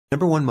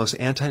Number one most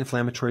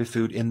anti-inflammatory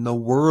food in the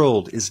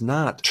world is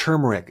not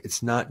turmeric,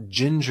 it's not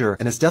ginger,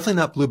 and it's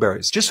definitely not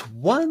blueberries. Just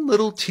one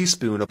little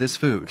teaspoon of this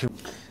food.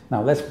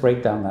 Now let's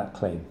break down that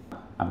claim.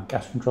 I'm a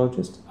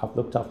gastroenterologist. I've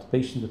looked after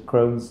patients with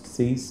Crohn's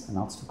disease and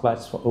ulcerative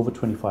colitis for over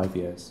 25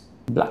 years.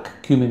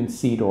 Black cumin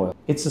seed oil.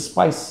 It's a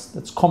spice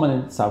that's common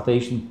in South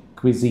Asian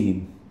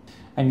cuisine.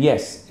 And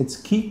yes, its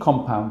key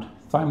compound,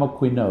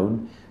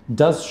 Thymoquinone,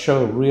 does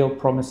show real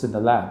promise in the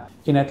lab.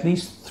 In at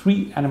least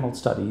 3 animal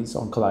studies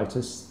on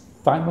colitis,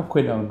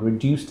 Thymoquinone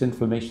reduced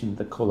inflammation in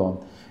the colon.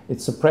 It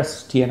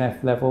suppressed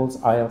TNF levels,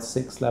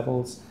 IL-6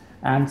 levels,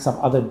 and some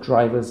other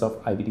drivers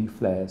of IBD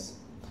flares.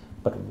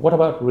 But what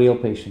about real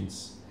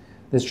patients?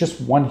 There's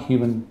just one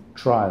human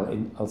trial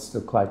in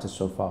ulcerative colitis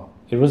so far.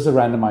 It was a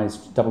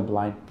randomized,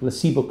 double-blind,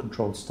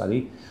 placebo-controlled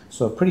study,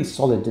 so a pretty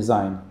solid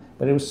design,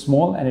 but it was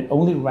small and it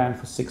only ran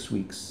for 6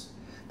 weeks.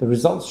 The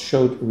results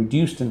showed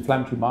reduced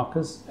inflammatory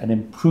markers and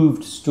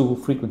improved stool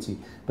frequency,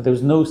 but there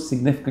was no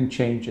significant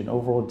change in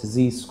overall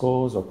disease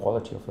scores or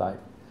quality of life.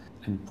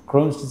 And for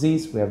Crohn's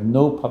disease, we have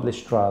no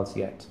published trials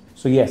yet.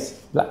 So yes,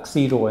 black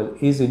seed oil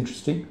is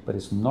interesting, but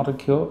it's not a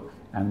cure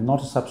and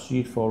not a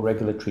substitute for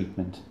regular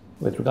treatment.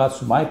 With regards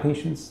to my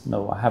patients,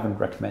 no, I haven't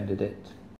recommended it.